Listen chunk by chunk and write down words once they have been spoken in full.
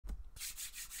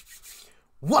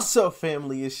What's up,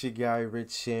 family? It's your guy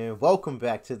Rich and welcome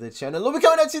back to the channel. We're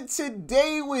coming at you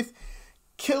today with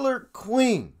Killer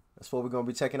Queen. That's what we're going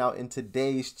to be checking out in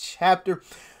today's chapter.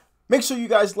 Make sure you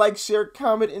guys like, share,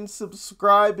 comment, and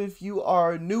subscribe if you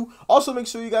are new. Also, make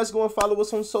sure you guys go and follow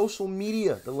us on social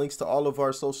media. The links to all of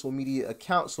our social media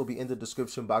accounts will be in the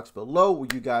description box below, where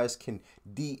you guys can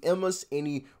DM us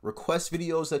any request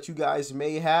videos that you guys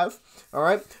may have. All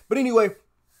right. But anyway,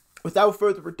 without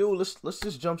further ado, let's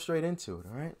just jump straight into it.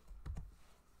 All right.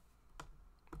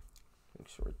 Make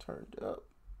sure it turned up.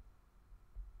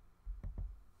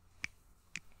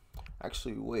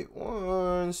 Actually, wait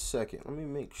 1 second. Let me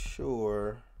make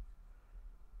sure.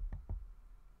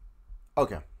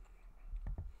 Okay.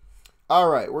 All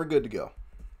right, we're good to go.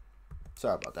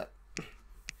 Sorry about that.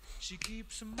 She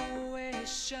keeps a Moet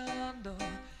Chandon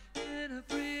in a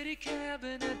pretty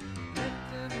cabinet. Let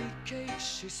them eat cake,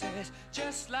 she says,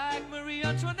 just like Marie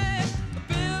Antoinette. A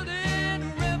building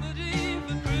a remedy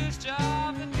for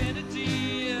Khrushchev and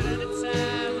Kennedy. At any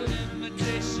time, an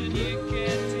imitation you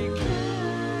can't decline.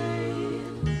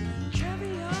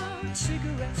 Caviar and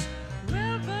cigarettes,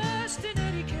 well versed in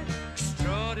etiquette,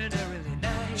 extraordinarily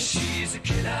nice. She's a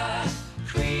killer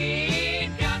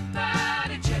queen,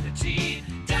 gunpowder gelatine,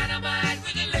 dynamite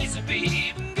with a laser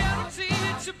beam,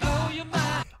 guaranteed to blow your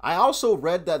mind. I also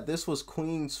read that this was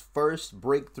Queen's first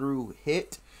breakthrough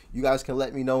hit. You guys can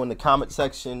let me know in the comment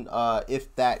section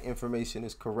if that information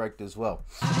is correct as well.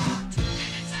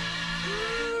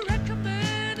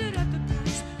 Recommended at the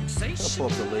price, I'll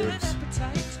pull up the lyrics.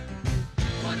 appetite.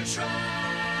 Wanna try?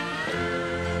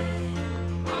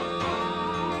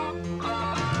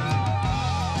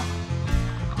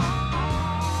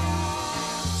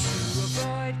 To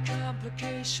avoid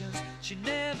complications, she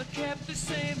never kept the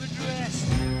same address.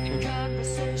 In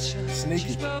conversation, Sneaky. she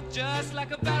spoke just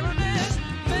like a baroness.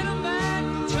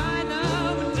 Middleman from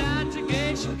China, but down to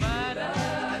Geisha Minor.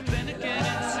 Then again,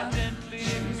 incidentally,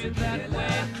 if you're that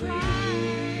way,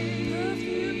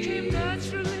 perfume came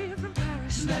naturally from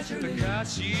Paris.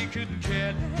 Because she couldn't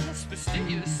care less,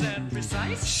 fastidious and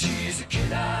precise. She's a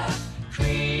killer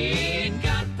queen,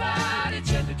 gunpowder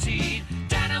gelatine,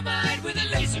 dynamite with a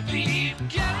laser beam,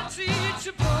 guaranteed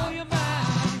to blow your mind.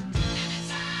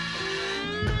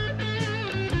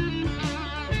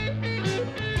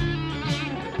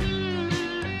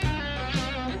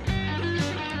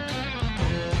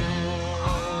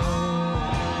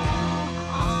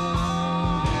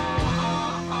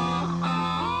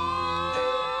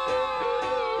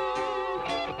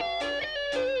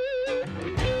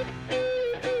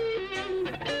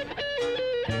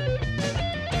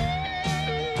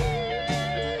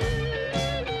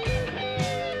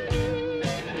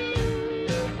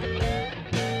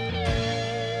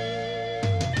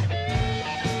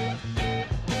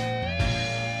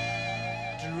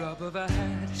 Drop of a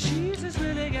hat, she's as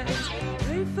willing as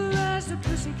playful as a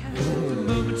pussycat.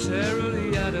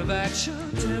 Momentarily out of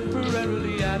action,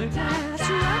 temporarily out of gas.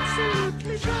 You're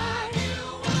absolutely dry.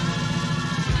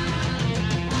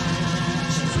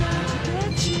 She's out to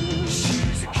get you.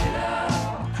 She's a killer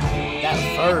queen. That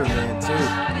fur, man, too.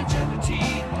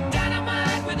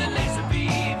 Dynamite with a laser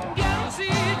beam,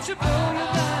 guaranteed to blow your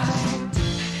mind.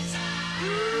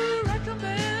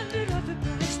 Recommended at the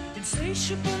price,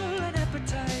 insatiable and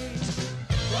appetite.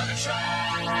 Wanna try?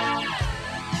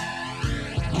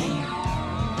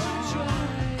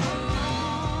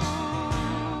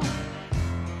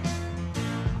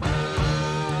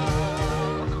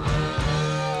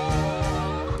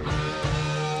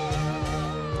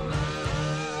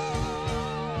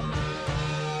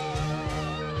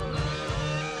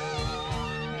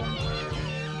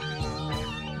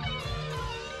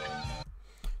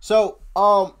 So,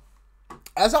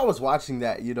 as I was watching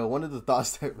that, you know, one of the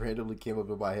thoughts that randomly came up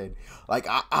in my head, like,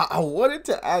 I wanted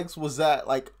to ask, was that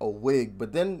like a wig?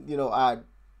 But then, you know, I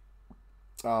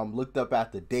looked up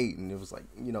at the date and it was like,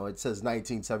 you know, it says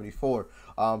 1974.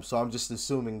 So I'm just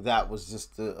assuming that was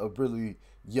just a really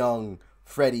young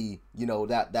Freddie, you know,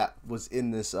 that was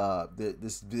in this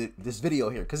this video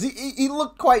here, because he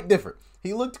looked quite different.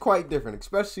 He looked quite different,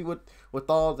 especially with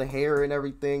all the hair and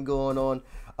everything going on.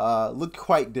 Looked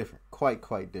quite different,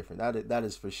 quite different. That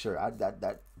is for sure.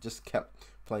 That just kept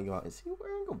playing on. Is he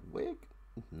wearing a wig?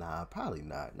 Nah, probably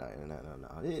not. No.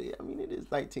 I mean, it is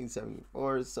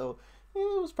 1974, so it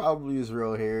was probably his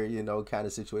real hair, you know, kind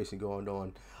of situation going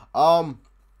on.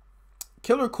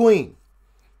 Killer Queen.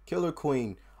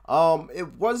 It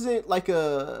wasn't like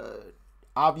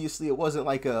obviously it wasn't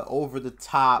like a over the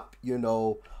top, you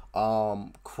know,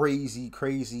 crazy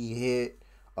hit.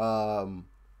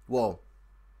 Well,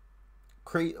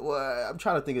 I'm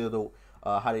trying to think of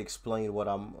how to explain what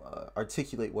I'm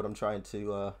articulate what I'm trying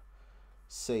to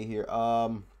say here.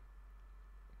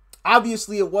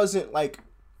 Obviously, it wasn't like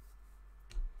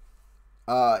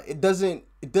it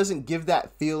doesn't give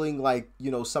that feeling like,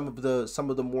 you know, some of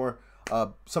the more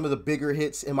some of the bigger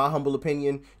hits, in my humble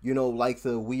opinion, you know, like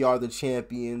the We Are the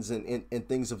Champions and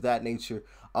things of that nature.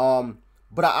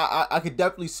 But I could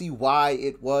definitely see why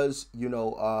it was, you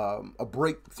know, a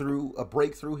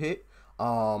breakthrough hit.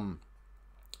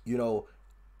 You know,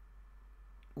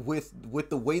 with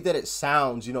the way that it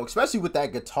sounds, you know, especially with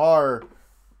that guitar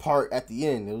part at the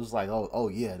end, it was like, oh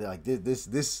yeah, like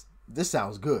this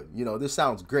sounds good, you know, this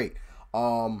sounds great.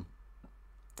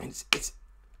 It's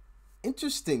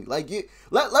interesting. Like,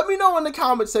 let me know in the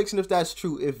comment section if that's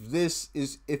true, if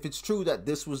it's true that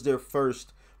this was their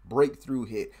first breakthrough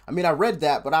hit. I mean, I read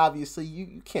that, but obviously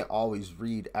you can't always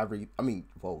read you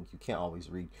can't always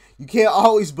read. You can't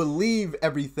always believe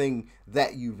everything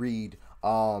that you read.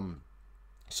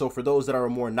 So for those that are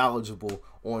more knowledgeable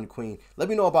on Queen, let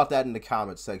me know about that in the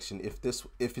comment section if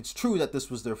it's true that this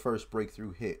was their first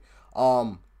breakthrough hit.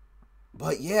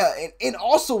 But yeah, and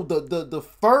also the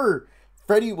fur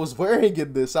Freddie was wearing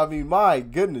in this. I mean, my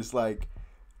goodness, like,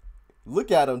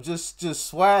 look at him, just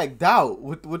swagged out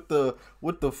with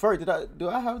the fur. Do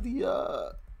I have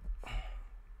the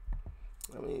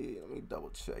let me double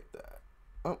check that.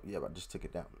 Oh yeah, I just took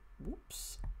it down.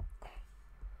 Whoops.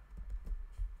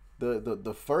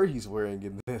 The fur he's wearing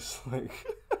in this, like.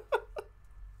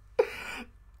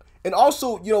 And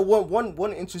also, you know,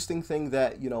 one interesting thing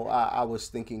that, you know, I was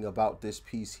thinking about this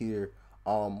piece here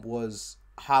was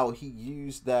how he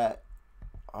used that.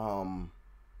 I'm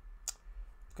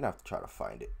gonna have to try to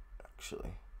find it,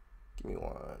 actually. Give me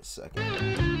 1 second.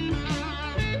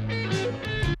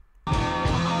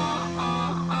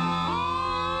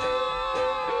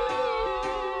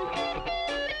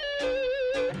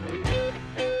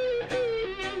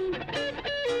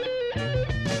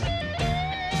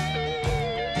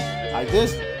 Like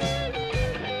this.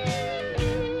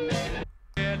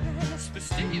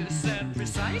 Fastidious and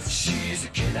precise. She's a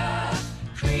killer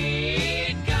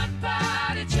queen,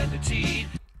 gunpowder gelatine.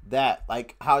 That,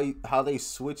 like, how they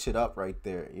switch it up right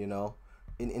there, you know,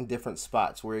 in different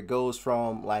spots where it goes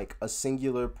from like a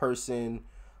singular person,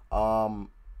 or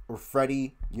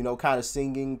Freddie, you know, kind of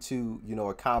singing, to, you know,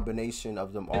 a combination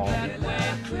of them all, like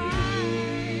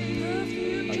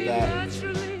that.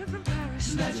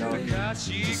 You know,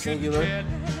 singular.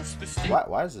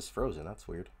 Why is this frozen? That's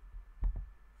weird.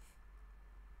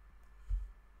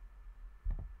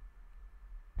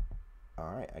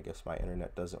 All right, I guess my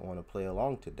internet doesn't want to play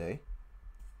along today.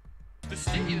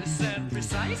 And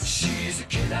precise. She's a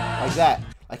killer. Like that.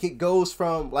 Like, it goes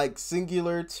from like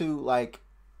singular to like,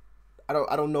 I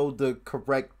don't know the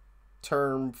correct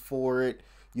term for it.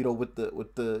 You know,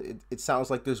 it sounds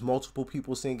like there's multiple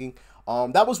people singing.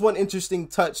 That was one interesting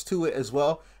touch to it as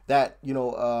well, that, you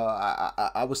know,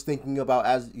 I was thinking about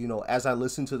as, you know, as I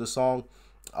listened to the song.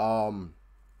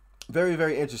 Very,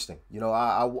 very interesting. You know,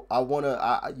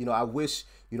 I wish,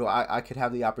 you know, I could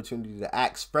have the opportunity to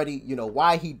ask Freddie, you know,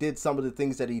 why he did some of the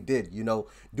things that he did, you know,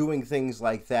 doing things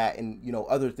like that, and, you know,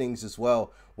 other things as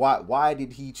well. Why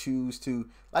did he choose to,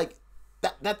 like,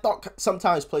 that thought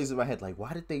sometimes plays in my head, like,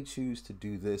 why did they choose to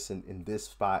do this in this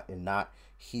spot and not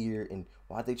here, and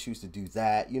why did they choose to do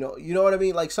that? You know what I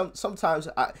mean? Like, sometimes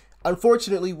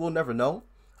unfortunately, we'll never know,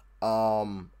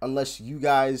 unless you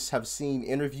guys have seen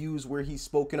interviews where he's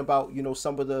spoken about, you know,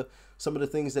 some of the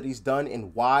things that he's done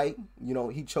and why, you know,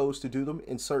 he chose to do them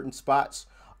in certain spots.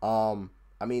 I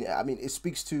mean, it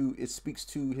speaks to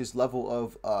his level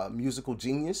of musical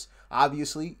genius.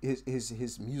 Obviously,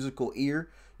 his musical ear,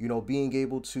 you know, being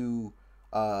able to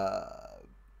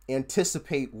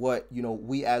anticipate what, you know,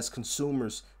 we as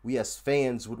consumers, we as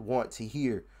fans would want to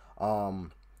hear.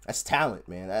 That's talent,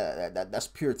 man. That's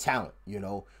pure talent, you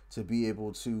know, to be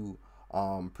able to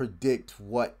predict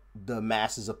what the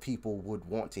masses of people would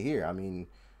want to hear. I mean,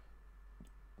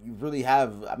 you really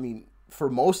have, I mean, for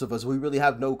most of us, we really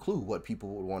have no clue what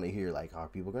people would want to hear. Like, are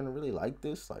people going to really like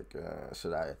this? Like,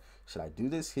 should I do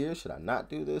this here? Should I not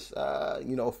do this?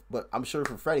 You know, but I'm sure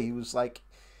for Freddie, he was like,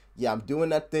 yeah, I'm doing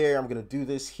that there. I'm going to do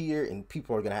this here, and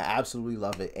people are going to absolutely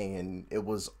love it. And it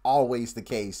was always the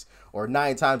case, or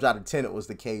 9 times out of 10, it was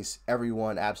the case.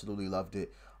 Everyone absolutely loved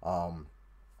it.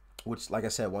 Which, like I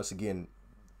said, once again,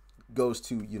 goes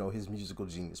to, you know, his musical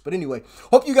genius. But anyway,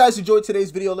 hope you guys enjoyed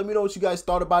today's video. Let me know what you guys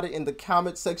thought about it in the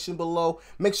comment section below.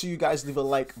 Make sure you guys leave a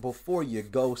like before you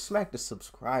go. Smack the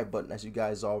subscribe button, as you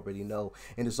guys already know.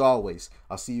 And as always,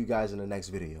 I'll see you guys in the next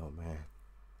video, man.